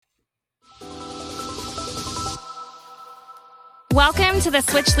Welcome to the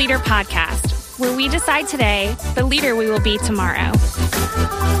Switch Leader Podcast, where we decide today the leader we will be tomorrow.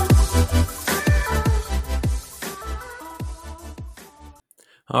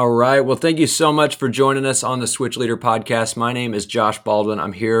 All right. Well, thank you so much for joining us on the Switch Leader Podcast. My name is Josh Baldwin.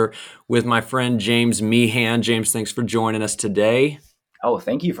 I'm here with my friend James Meehan. James, thanks for joining us today. Oh,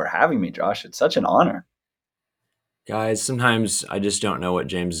 thank you for having me, Josh. It's such an honor. Guys, sometimes I just don't know what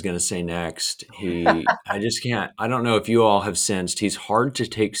James is going to say next. I just can't. I don't know if you all have sensed he's hard to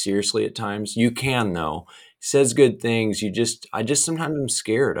take seriously at times. You can, though. He says good things. I just sometimes am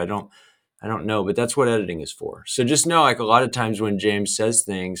scared. I don't know, but that's what editing is for. So just know, like a lot of times when James says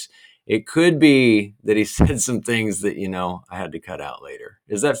things, it could be that he said some things that, I had to cut out later.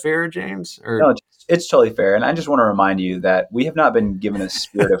 Is that fair, James? No, it's totally fair. And I just want to remind you that we have not been given a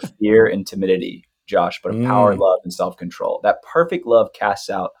spirit of fear and timidity, Josh, but of power, love, and self-control. That perfect love casts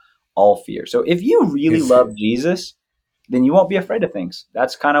out all fear. So if you really love Jesus, then you won't be afraid of things.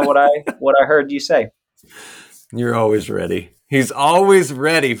 That's kind of what I heard you say. You're always ready. He's always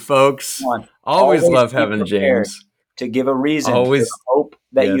ready, folks. Always love having James. To give a reason for the hope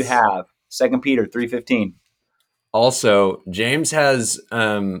that you have. 2 Peter 3:15. Also, James has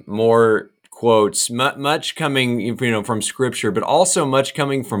more quotes, much coming from Scripture, but also much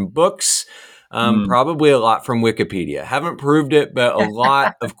coming from books. Probably a lot from Wikipedia. Haven't proved it, but a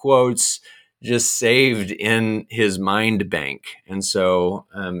lot of quotes just saved in his mind bank. And so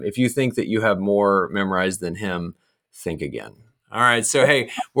if you think that you have more memorized than him, think again. All right. So, hey,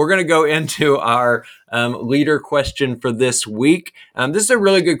 we're going to go into our leader question for this week. This is a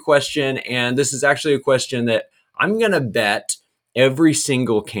really good question. And this is actually a question that I'm going to bet every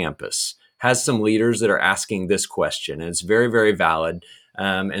single campus has some leaders that are asking this question. And it's very, very valid.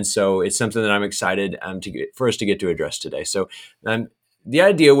 And so it's something that I'm excited for us to get to address today. So the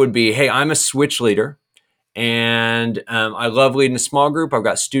idea would be, hey, I'm a Switch leader and I love leading a small group. I've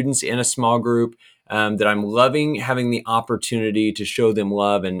got students in a small group that I'm loving having the opportunity to show them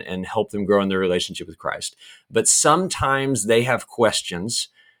love and help them grow in their relationship with Christ. But sometimes they have questions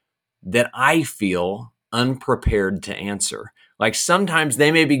that I feel unprepared to answer. Like sometimes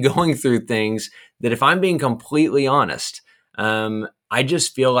they may be going through things that if I'm being completely honest, I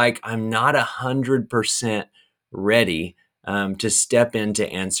just feel like I'm not 100% ready to step into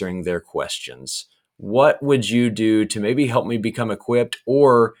answering their questions. What would you do to maybe help me become equipped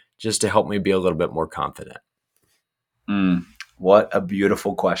or just to help me be a little bit more confident? What a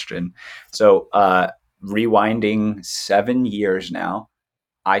beautiful question. So rewinding 7 years now,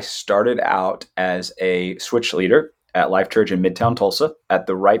 I started out as a Switch leader at Life Church in Midtown Tulsa at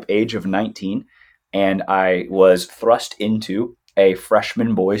the ripe age of 19. And I was thrust into a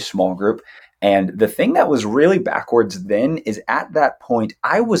freshman boys small group. And the thing that was really backwards then is at that point,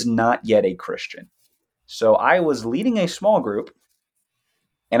 I was not yet a Christian. So I was leading a small group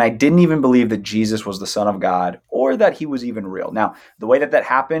and I didn't even believe that Jesus was the Son of God or that he was even real. Now, the way that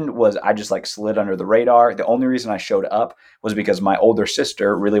happened was I just slid under the radar. The only reason I showed up was because my older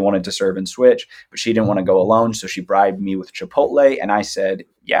sister really wanted to serve in Switch, but she didn't want to go alone. So she bribed me with Chipotle. And I said,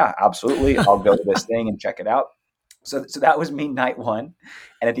 yeah, absolutely. I'll go to this thing and check it out. So that was me night one.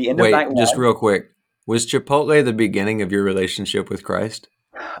 And at the end of night one. Just real quick. Was Chipotle the beginning of your relationship with Christ?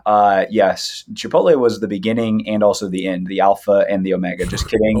 Yes. Chipotle was the beginning and also the end, the Alpha and the Omega. Just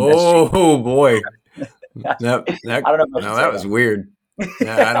kidding. Oh, boy. I don't know. That was weird.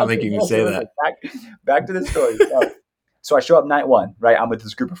 I don't think you can say that. Back to the story. So I show up night one, right? I'm with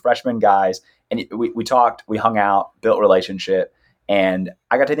this group of freshman guys and we talked, we hung out, built a relationship. And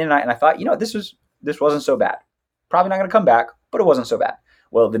I got to the end of the night and I thought, this wasn't so bad. Probably not going to come back, but it wasn't so bad.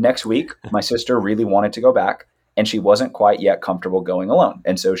 Well, the next week, my sister really wanted to go back and she wasn't quite yet comfortable going alone.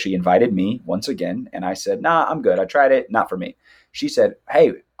 And so she invited me once again. And I said, nah, I'm good. I tried it. Not for me. She said,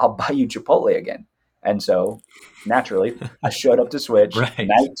 hey, I'll buy you Chipotle again. And so naturally, I showed up to Switch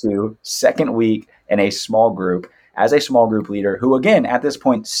night 2, second week in a small group as a small group leader who, again, at this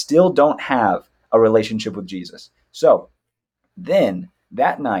point, still don't have a relationship with Jesus. So then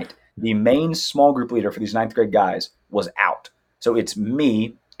that night, the main small group leader for these 9th grade guys was out. So it's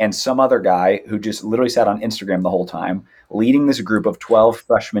me and some other guy who just literally sat on Instagram the whole time, leading this group of 12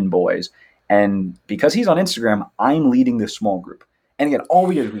 freshman boys. And because he's on Instagram, I'm leading this small group. And again, all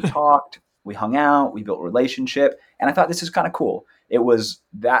we did is we talked, we hung out, we built a relationship. And I thought this is kind of cool. It was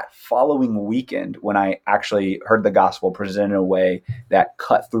that following weekend when I actually heard the gospel presented in a way that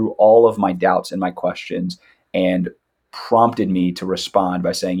cut through all of my doubts and my questions and prompted me to respond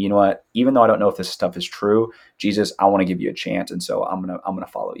by saying, you know what, even though I don't know if this stuff is true, Jesus, I want to give you a chance. And so I'm going to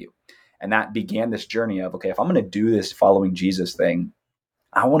follow you. And that began this journey of, okay, if I'm going to do this following Jesus thing,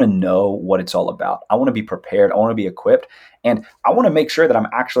 I want to know what it's all about. I want to be prepared. I want to be equipped. And I want to make sure that I'm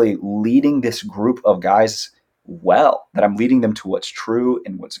actually leading this group of guys well, that I'm leading them to what's true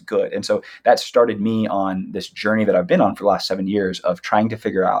and what's good. And so that started me on this journey that I've been on for the last 7 years of trying to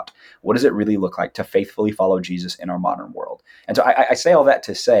figure out, what does it really look like to faithfully follow Jesus in our modern world? And so I say all that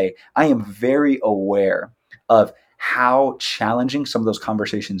to say, I am very aware of how challenging some of those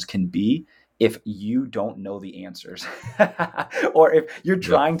conversations can be if you don't know the answers, or if you're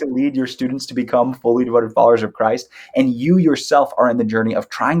trying to lead your students to become fully devoted followers of Christ, and you yourself are in the journey of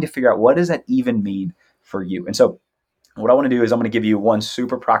trying to figure out, what does that even mean for you? And so what I want to do is I'm going to give you one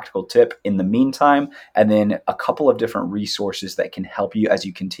super practical tip in the meantime, and then a couple of different resources that can help you as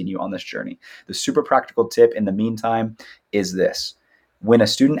you continue on this journey. The super practical tip in the meantime is this: when a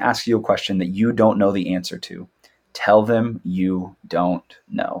student asks you a question that you don't know the answer to, tell them you don't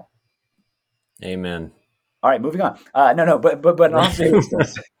know. Amen. All right, moving on. But in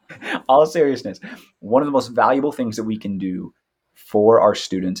all seriousness, one of the most valuable things that we can do for our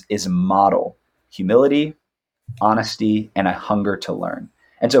students is model humility, honesty, and a hunger to learn.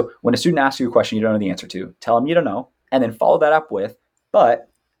 And so when a student asks you a question you don't know the answer to, tell them you don't know, and then follow that up with, but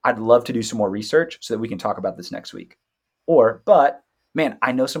I'd love to do some more research so that we can talk about this next week. Or, but man,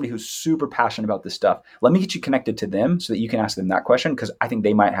 I know somebody who's super passionate about this stuff. Let me get you connected to them so that you can ask them that question, because I think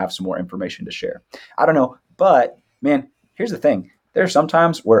they might have some more information to share. I don't know, but man, here's the thing. There are some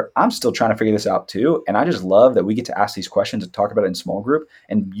times where I'm still trying to figure this out too. And I just love that we get to ask these questions and talk about it in small group.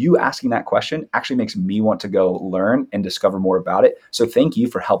 And you asking that question actually makes me want to go learn and discover more about it. So thank you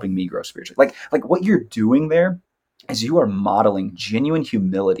for helping me grow spiritually. Like what you're doing there is you are modeling genuine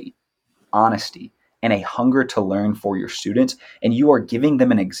humility, honesty, and a hunger to learn for your students. And you are giving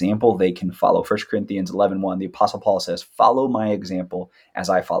them an example they can follow. 1 Corinthians 11:1, the Apostle Paul says, "Follow my example as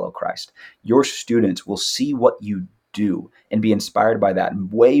I follow Christ." Your students will see what you do and be inspired by that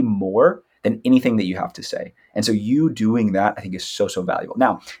way more than anything that you have to say. And so you doing that, I think, is so, so valuable.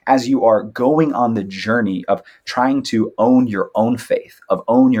 Now, as you are going on the journey of trying to own your own faith, of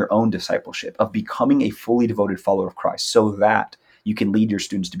own your own discipleship, of becoming a fully devoted follower of Christ so that you can lead your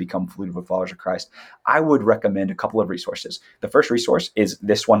students to become fully devoted followers of Christ, I would recommend a couple of resources. The first resource is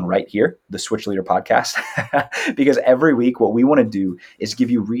this one right here, the Switch Leader podcast, because every week what we want to do is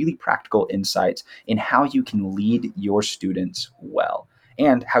give you really practical insights in how you can lead your students well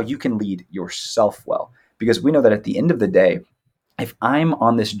and how you can lead yourself well. Because we know that at the end of the day, if I'm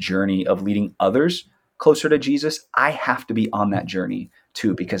on this journey of leading others closer to Jesus, I have to be on that journey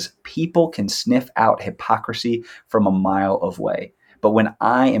too, because people can sniff out hypocrisy from a mile away. But when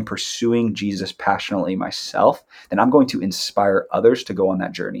I am pursuing Jesus passionately myself, then I'm going to inspire others to go on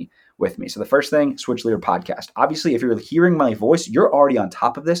that journey with me. So the first thing, Switch Leader podcast. Obviously, if you're hearing my voice, you're already on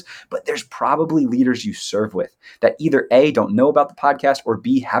top of this, but there's probably leaders you serve with that either A, don't know about the podcast, or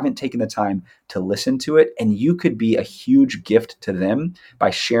B, haven't taken the time to listen to it. And you could be a huge gift to them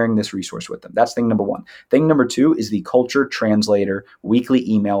by sharing this resource with them. That's thing number one. Thing number two is the Culture Translator weekly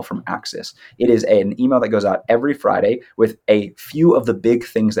email from Axis. It is an email that goes out every Friday with a few of the big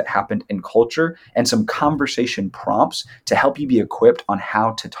things that happened in culture and some conversation prompts to help you be equipped on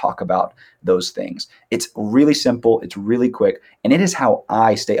how to talk about those things. It's really simple, it's really quick, and it is how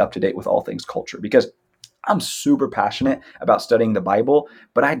I stay up to date with all things culture, because I'm super passionate about studying the Bible,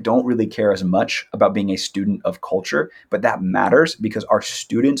 but I don't really care as much about being a student of culture. But that matters because our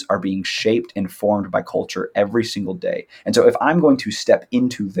students are being shaped and formed by culture every single day. And so if I'm going to step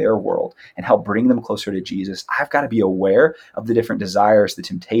into their world and help bring them closer to Jesus, I've got to be aware of the different desires, the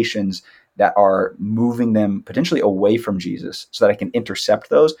temptations that are moving them potentially away from Jesus so that I can intercept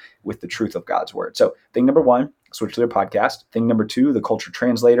those with the truth of God's word. So thing number one, Switch Leader podcast. Thing number two, the Culture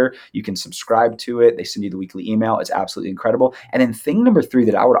Translator. You can subscribe to it. They send you the weekly email. It's absolutely incredible. And then thing number three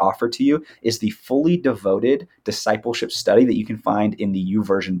that I would offer to you is the fully devoted discipleship study that you can find in the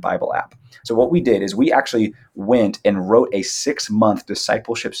YouVersion Bible app. So what we did is we actually went and wrote a 6-month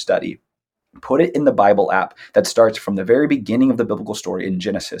discipleship study, put it in the Bible app that starts from the very beginning of the biblical story in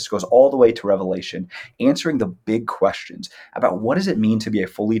Genesis, goes all the way to Revelation, answering the big questions about what does it mean to be a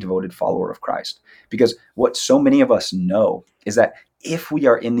fully devoted follower of Christ? Because what so many of us know is that if we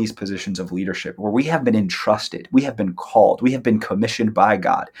are in these positions of leadership where we have been entrusted, we have been called, we have been commissioned by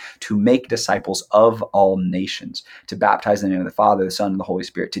God to make disciples of all nations, to baptize in the name of the Father, the Son, and the Holy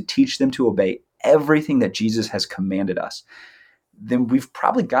Spirit, to teach them to obey everything that Jesus has commanded us, then we've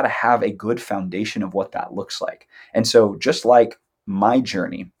probably got to have a good foundation of what that looks like. And so just like my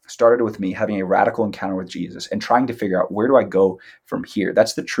journey started with me having a radical encounter with Jesus and trying to figure out, where do I go from here?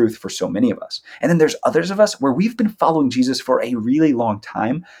 That's the truth for so many of us. And then there's others of us where we've been following Jesus for a really long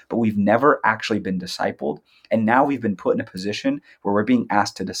time, but we've never actually been discipled. And now we've been put in a position where we're being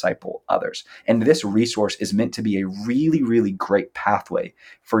asked to disciple others. And this resource is meant to be a really, really great pathway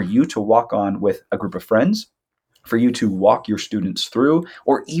for you to walk on with a group of friends, for you to walk your students through,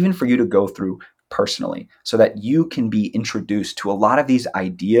 or even for you to go through personally, so that you can be introduced to a lot of these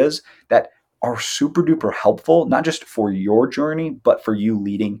ideas that are super duper helpful, not just for your journey, but for you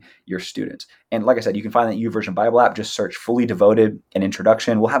leading your students. And like I said, you can find that YouVersion Bible app. Just search Fully Devoted and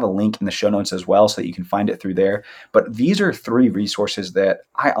Introduction. We'll have a link in the show notes as well, so that you can find it through there. But these are 3 resources that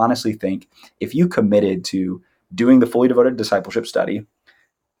I honestly think, if you committed to doing the Fully Devoted Discipleship Study,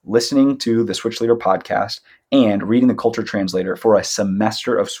 listening to the Switch Leader podcast, and reading the Culture Translator for a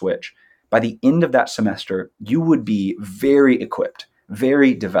semester of Switch, by the end of that semester, you would be very equipped,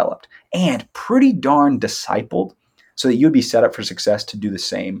 very developed, and pretty darn discipled, so that you'd be set up for success to do the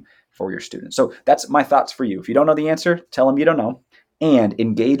same for your students. So that's my thoughts for you. If you don't know the answer, tell them you don't know, and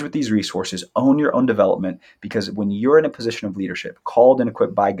engage with these resources. Own your own development, because when you're in a position of leadership, called and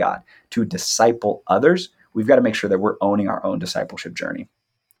equipped by God to disciple others, we've got to make sure that we're owning our own discipleship journey.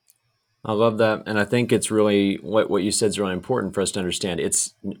 I love that. And I think it's really, what you said is really important for us to understand.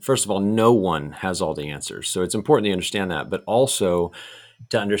 It's, first of all, no one has all the answers. So it's important to understand that, but also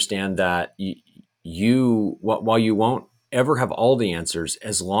to understand that while you won't ever have all the answers,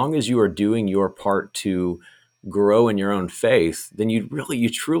 as long as you are doing your part to grow in your own faith, then you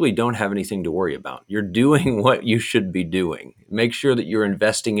truly don't have anything to worry about. You're doing what you should be doing. Make sure that you're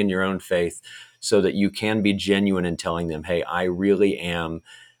investing in your own faith so that you can be genuine in telling them, hey, I really am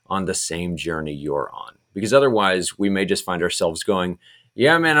on the same journey you're on. Because otherwise we may just find ourselves going,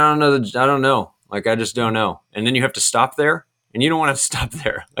 yeah, man, I don't know. Like, I just don't know. And then you have to stop there, and you don't want to stop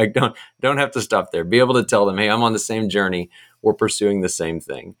there. Like, don't have to stop there. Be able to tell them, hey, I'm on the same journey. We're pursuing the same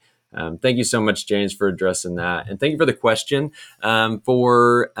thing. Thank you so much, James, for addressing that. And thank you for the question.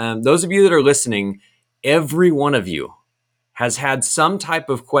 For those of you that are listening, every one of you has had some type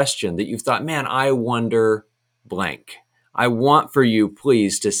of question that you've thought, man, I wonder blank. I want for you,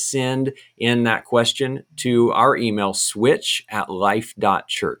 please, to send in that question to our email,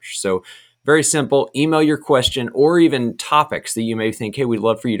 switch@life.church. So very simple, email your question or even topics that you may think, hey, we'd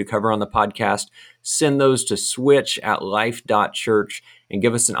love for you to cover on the podcast. Send those to switch@life.church and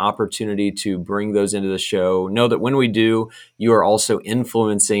give us an opportunity to bring those into the show. Know that when we do, you are also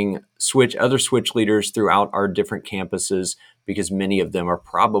influencing other Switch leaders throughout our different campuses, because many of them are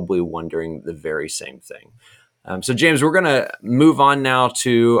probably wondering the very same thing. So James, we're going to move on now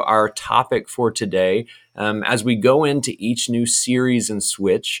to our topic for today. As we go into each new series in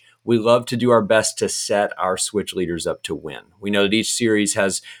Switch, we love to do our best to set our Switch leaders up to win. We know that each series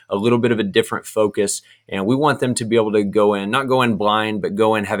has a little bit of a different focus, and we want them to be able to not go in blind, but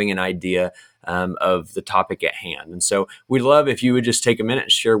go in having an idea of the topic at hand. And so we'd love if you would just take a minute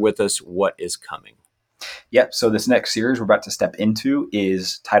and share with us what is coming. Yep. So this next series we're about to step into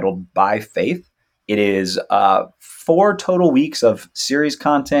is titled By Faith. It is 4 total weeks of series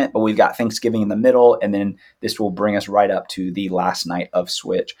content, but we've got Thanksgiving in the middle, and then this will bring us right up to the last night of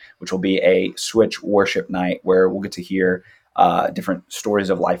Switch, which will be a Switch worship night where we'll get to hear different stories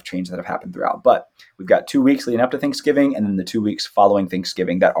of life change that have happened throughout. But we've got 2 weeks leading up to Thanksgiving, and then the 2 weeks following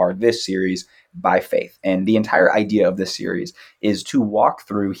Thanksgiving that are this series, By Faith. And the entire idea of this series is to walk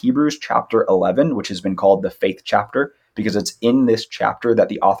through Hebrews chapter 11, which has been called the faith chapter, because it's in this chapter that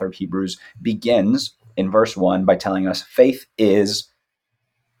the author of Hebrews begins in verse 1 by telling us faith is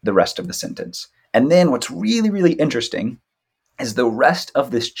the rest of the sentence. And then what's really, really interesting is the rest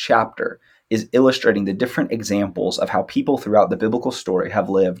of this chapter is illustrating the different examples of how people throughout the biblical story have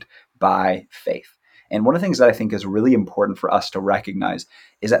lived by faith. And one of the things that I think is really important for us to recognize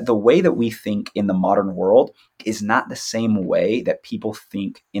is that the way that we think in the modern world is not the same way that people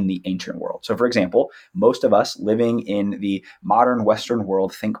think in the ancient world. So for example, most of us living in the modern Western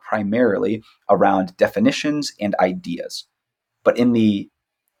world think primarily around definitions and ideas. But in the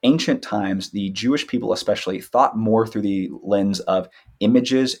ancient times, the Jewish people especially thought more through the lens of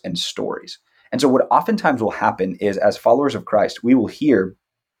images and stories. And so what oftentimes will happen is, as followers of Christ, we will hear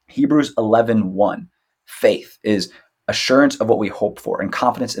Hebrews 11:1. Faith is assurance of what we hope for and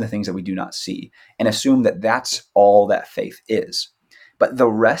confidence in the things that we do not see, and assume that that's all that faith is. But the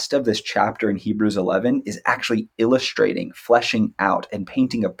rest of this chapter in Hebrews 11 is actually illustrating, fleshing out, and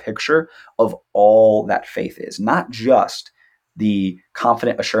painting a picture of all that faith is, not just the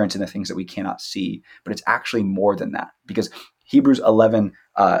confident assurance in the things that we cannot see, but it's actually more than that, because Hebrews 11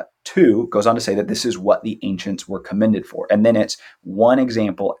 2 goes on to say that this is what the ancients were commended for. And then it's one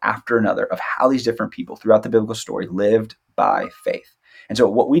example after another of how these different people throughout the biblical story lived by faith. And so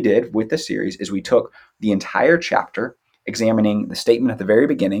what we did with this series is we took the entire chapter, examining the statement at the very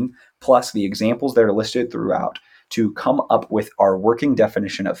beginning, plus the examples that are listed throughout, to come up with our working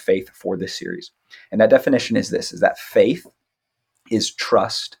definition of faith for this series. And that definition is this, is that faith is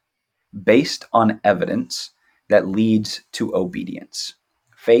trust based on evidence that leads to obedience.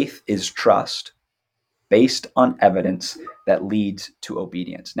 Faith is trust based on evidence that leads to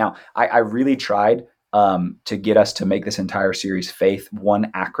obedience. Now, I really tried to get us to make this entire series faith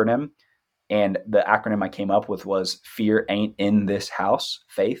one acronym. And the acronym I came up with was fear ain't in this house,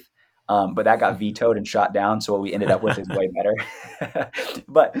 faith. But that got vetoed and shot down. So what we ended up with is way better.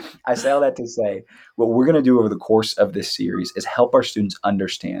 But I say all that to say, what we're going to do over the course of this series is help our students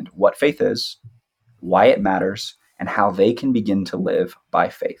understand what faith is, why it matters, and how they can begin to live by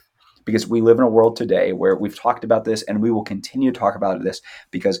faith. Because we live in a world today where we've talked about this and we will continue to talk about this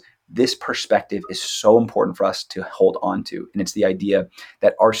because this perspective is so important for us to hold on to. And it's the idea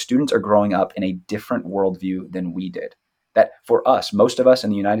that our students are growing up in a different worldview than we did. That for us, most of us in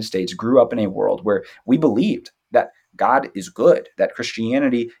the United States grew up in a world where we believed that God is good, that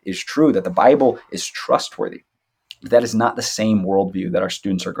Christianity is true, that the Bible is trustworthy. But that is not the same worldview that our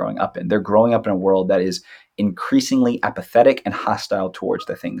students are growing up in. They're growing up in a world that is increasingly apathetic and hostile towards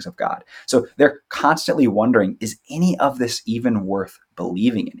the things of God. So they're constantly wondering, is any of this even worth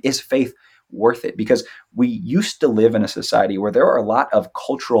believing in? Is faith worth it? Because we used to live in a society where there are a lot of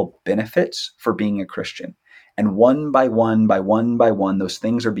cultural benefits for being a Christian. And one by one, those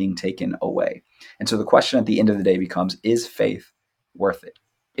things are being taken away. And so the question at the end of the day becomes, is faith worth it?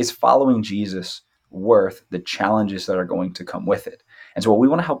 Is following Jesus worth the challenges that are going to come with it? And so what we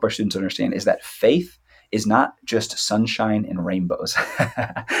want to help our students understand is that faith is not just sunshine and rainbows.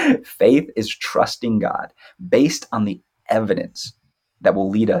 Faith is trusting God based on the evidence that will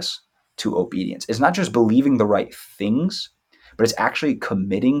lead us to obedience. It's not just believing the right things, but it's actually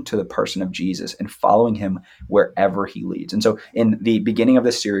committing to the person of Jesus and following him wherever he leads. And so in the beginning of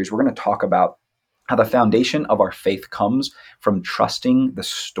this series, we're going to talk about how the foundation of our faith comes from trusting the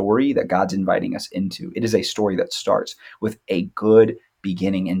story that God's inviting us into. It is a story that starts with a good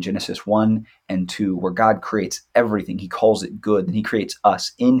beginning in Genesis 1 and 2, where God creates everything. He calls it good, and he creates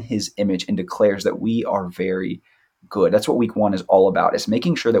us in his image and declares that we are very good. That's what week 1 is all about. It's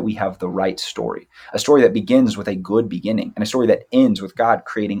making sure that we have the right story, a story that begins with a good beginning and a story that ends with God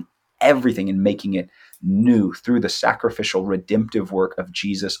creating everything and making it new through the sacrificial redemptive work of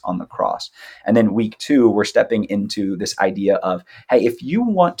Jesus on the cross. And then week 2, we're stepping into this idea of, hey, if you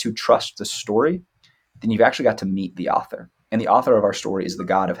want to trust the story, then you've actually got to meet the author. And the author of our story is the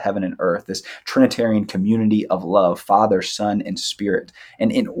God of heaven and earth, this Trinitarian community of love, Father, Son, and Spirit.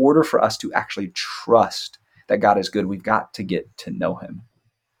 And in order for us to actually trust that God is good, we've got to get to know him.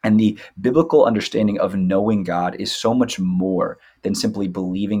 And the biblical understanding of knowing God is so much more than simply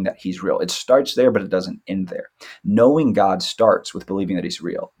believing that he's real. It starts there, but it doesn't end there. Knowing God starts with believing that he's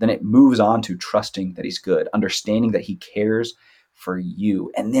real. Then it moves on to trusting that he's good, understanding that he cares for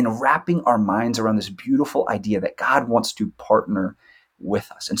you, and then wrapping our minds around this beautiful idea that God wants to partner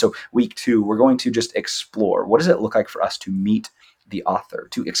with us. And so week 2, we're going to just explore, what does it look like for us to meet the author,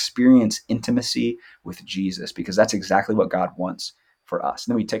 to experience intimacy with Jesus, because that's exactly what God wants for us.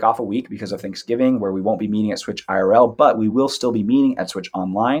 And then we take off a week because of Thanksgiving, where we won't be meeting at Switch IRL, but we will still be meeting at Switch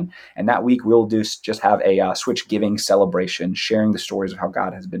Online. And that week we'll just have a Switch Giving celebration, sharing the stories of how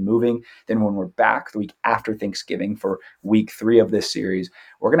God has been moving. Then when we're back the week after Thanksgiving for week 3 of this series,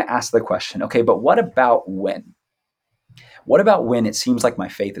 we're going to ask the question, okay, but what about when? What about when it seems like my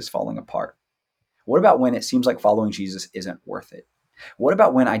faith is falling apart? What about when it seems like following Jesus isn't worth it? What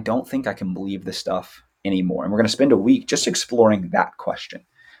about when I don't think I can believe this stuff anymore? And we're going to spend a week just exploring that question.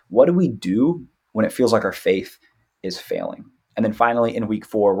 What do we do when it feels like our faith is failing? And then finally, in week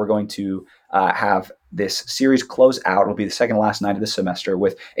 4, we're going to have this series close out. It'll be the second last night of the semester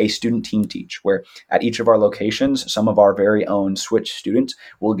with a student team teach, where at each of our locations, some of our very own Switch students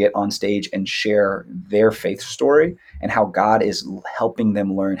will get on stage and share their faith story and how God is helping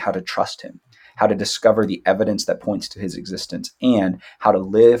them learn how to trust him, how to discover the evidence that points to his existence, and how to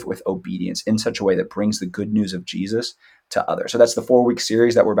live with obedience in such a way that brings the good news of Jesus to others. So that's the 4-week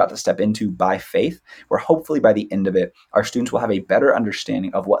series that we're about to step into by faith, where hopefully by the end of it, our students will have a better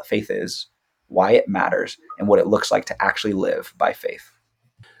understanding of what faith is, why it matters, and what it looks like to actually live by faith.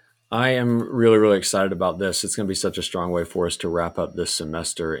 I am really, really excited about this. It's going to be such a strong way for us to wrap up this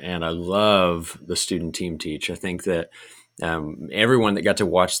semester. And I love the student team teach. I think that everyone that got to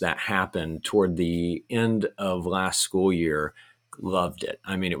watch that happen toward the end of last school year loved it.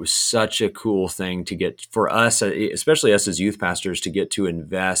 I mean, it was such a cool thing to get for us, especially us as youth pastors, to get to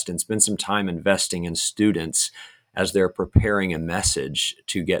invest and spend some time investing in students as they're preparing a message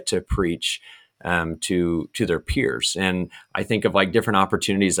to get to preach to their peers. And I think of like different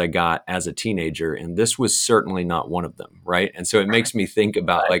opportunities I got as a teenager, and this was certainly not one of them, right? And so it makes me think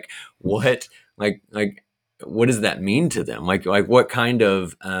about like what does that mean to them? Like what kind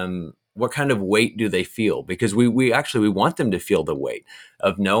of weight do they feel? Because we want them to feel the weight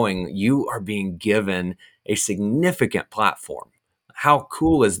of knowing you are being given a significant platform. How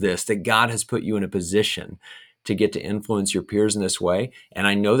cool is this that God has put you in a position to get to influence your peers in this way? And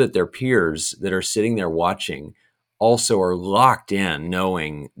I know that their peers that are sitting there watching also are locked in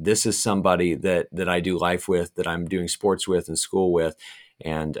knowing this is somebody that I do life with, that I'm doing sports with and school with,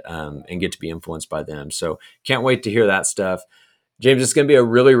 and get to be influenced by them. So can't wait to hear that stuff. James, it's going to be a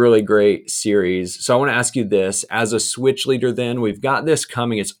really, really great series. So I want to ask you this. As a Switch leader then, we've got this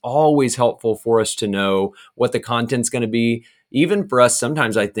coming. It's always helpful for us to know what the content's going to be. Even for us,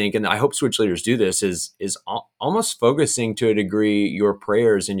 sometimes I think, and I hope Switch leaders do this, is almost focusing to a degree your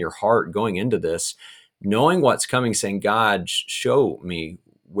prayers in your heart going into this, knowing what's coming, saying, God, show me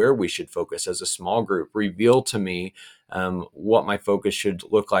where we should focus as a small group. Reveal to me what my focus should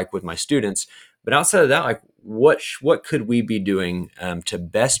look like with my students. But outside of that, like what could we be doing to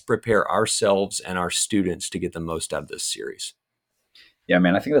best prepare ourselves and our students to get the most out of this series? Yeah,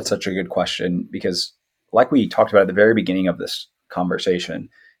 man, I think that's such a good question because like we talked about at the very beginning of this conversation,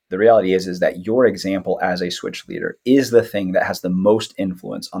 the reality is that your example as a Switch leader is the thing that has the most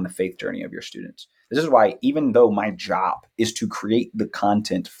influence on the faith journey of your students. This is why, even though my job is to create the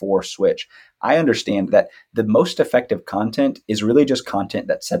content for Switch, I understand that the most effective content is really just content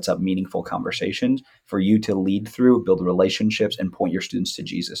that sets up meaningful conversations for you to lead through, build relationships, and point your students to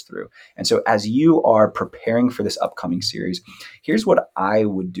Jesus through. And so as you are preparing for this upcoming series, here's what I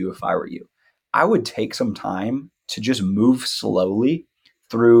would do if I were you. I would take some time to just move slowly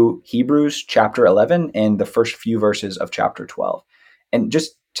through Hebrews chapter 11 and the first few verses of chapter 12. And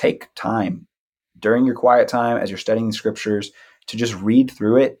just take time during your quiet time as you're studying the scriptures to just read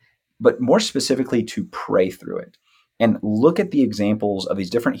through it, but more specifically to pray through it. And look at the examples of these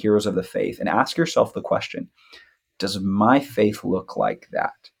different heroes of the faith and ask yourself the question, does my faith look like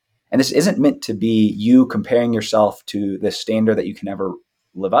that? And this isn't meant to be you comparing yourself to the standard that you can never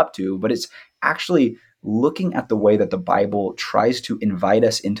live up to, but it's actually looking at the way that the Bible tries to invite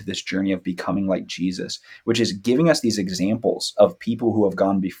us into this journey of becoming like Jesus, which is giving us these examples of people who have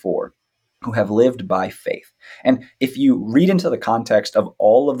gone before, who have lived by faith. And if you read into the context of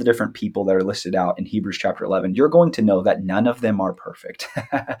all of the different people that are listed out in Hebrews chapter 11, you're going to know that none of them are perfect,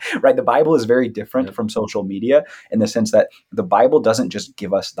 right? The Bible is very different from social media in the sense that the Bible doesn't just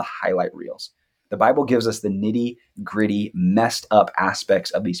give us the highlight reels. The Bible gives us the nitty gritty, messed up aspects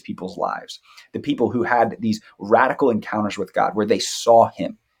of these people's lives. The people who had these radical encounters with God where they saw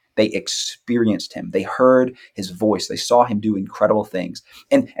him, they experienced him, they heard his voice, they saw him do incredible things.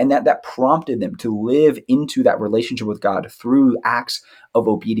 And that prompted them to live into that relationship with God through acts of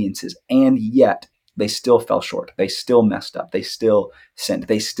obediences. And yet they still fell short. They still messed up. They still sinned.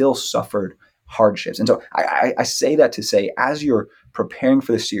 They still suffered hardships. And so I say that to say, as you're preparing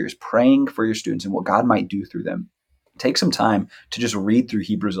for the series, praying for your students and what God might do through them, take some time to just read through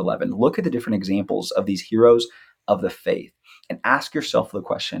Hebrews 11. Look at the different examples of these heroes of the faith and ask yourself the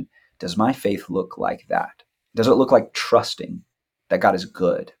question, does my faith look like that? Does it look like trusting that God is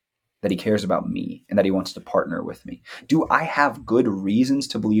good, that he cares about me, and that he wants to partner with me? Do I have good reasons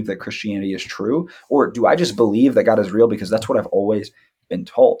to believe that Christianity is true? Or do I just believe that God is real because that's what I've always been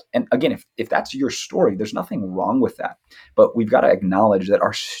told? And again, if that's your story, there's nothing wrong with that. But we've got to acknowledge that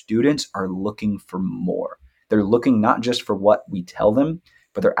our students are looking for more. They're looking not just for what we tell them,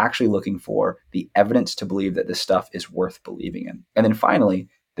 but they're actually looking for the evidence to believe that this stuff is worth believing in. And then finally,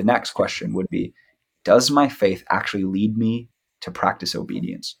 the next question would be, does my faith actually lead me to practice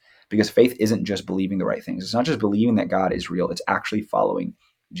obedience? Because faith isn't just believing the right things. It's not just believing that God is real. It's actually following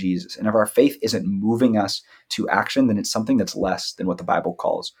Jesus. And if our faith isn't moving us to action, then it's something that's less than what the Bible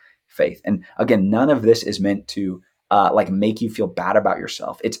calls faith. And again, none of this is meant to make you feel bad about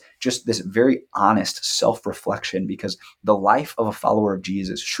yourself. It's just this very honest self-reflection, because the life of a follower of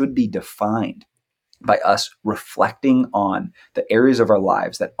Jesus should be defined by us reflecting on the areas of our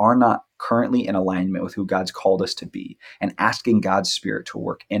lives that are not currently in alignment with who God's called us to be, and asking God's Spirit to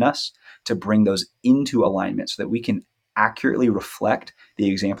work in us to bring those into alignment so that we can accurately reflect the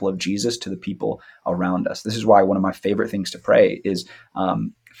example of Jesus to the people around us. This is why one of my favorite things to pray is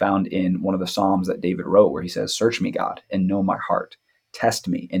found in one of the Psalms that David wrote, where he says, "Search me, God, and know my heart. Test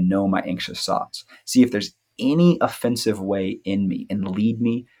me and know my anxious thoughts. See if there's any offensive way in me and lead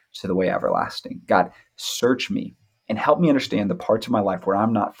me to the way everlasting. God, search me and help me understand the parts of my life where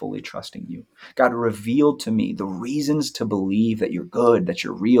I'm not fully trusting you. God, reveal to me the reasons to believe that you're good, that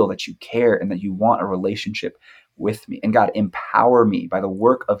you're real, that you care, and that you want a relationship with me. And God, empower me by the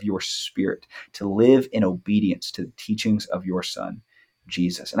work of your Spirit to live in obedience to the teachings of your Son,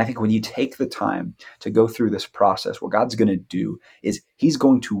 Jesus. And I think when you take the time to go through this process, what God's going to do is he's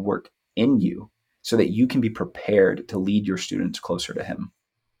going to work in you so that you can be prepared to lead your students closer to him.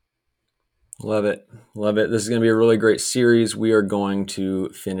 Love it. Love it. This is going to be a really great series. We are going to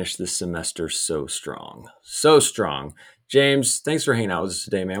finish this semester so strong. So strong. James, thanks for hanging out with us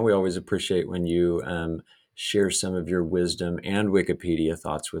today, man. We always appreciate when you share some of your wisdom and Wikipedia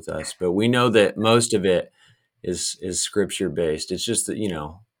thoughts with us. But we know that most of it is scripture based. It's just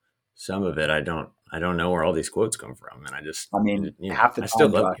that, some of it I don't know where all these quotes come from. And half the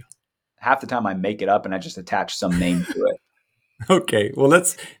time, half the time I make it up and I just attach some name to it. Okay, well,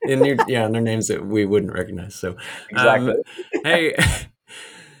 that's and they're names that we wouldn't recognize. So, exactly.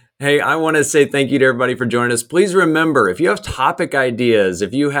 Hey, I want to say thank you to everybody for joining us. Please remember, if you have topic ideas,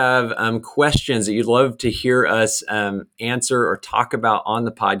 if you have questions that you'd love to hear us answer or talk about on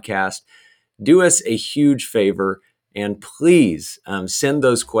the podcast, do us a huge favor and please send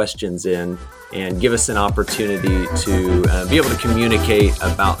those questions in and give us an opportunity to be able to communicate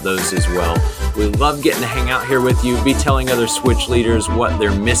about those as well. We love getting to hang out here with you, be telling other Switch leaders what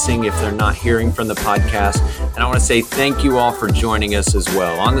they're missing if they're not hearing from the podcast. And I want to say thank you all for joining us as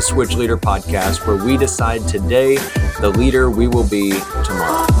well on the Switch Leader Podcast, where we decide today the leader we will be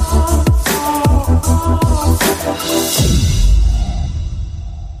tomorrow.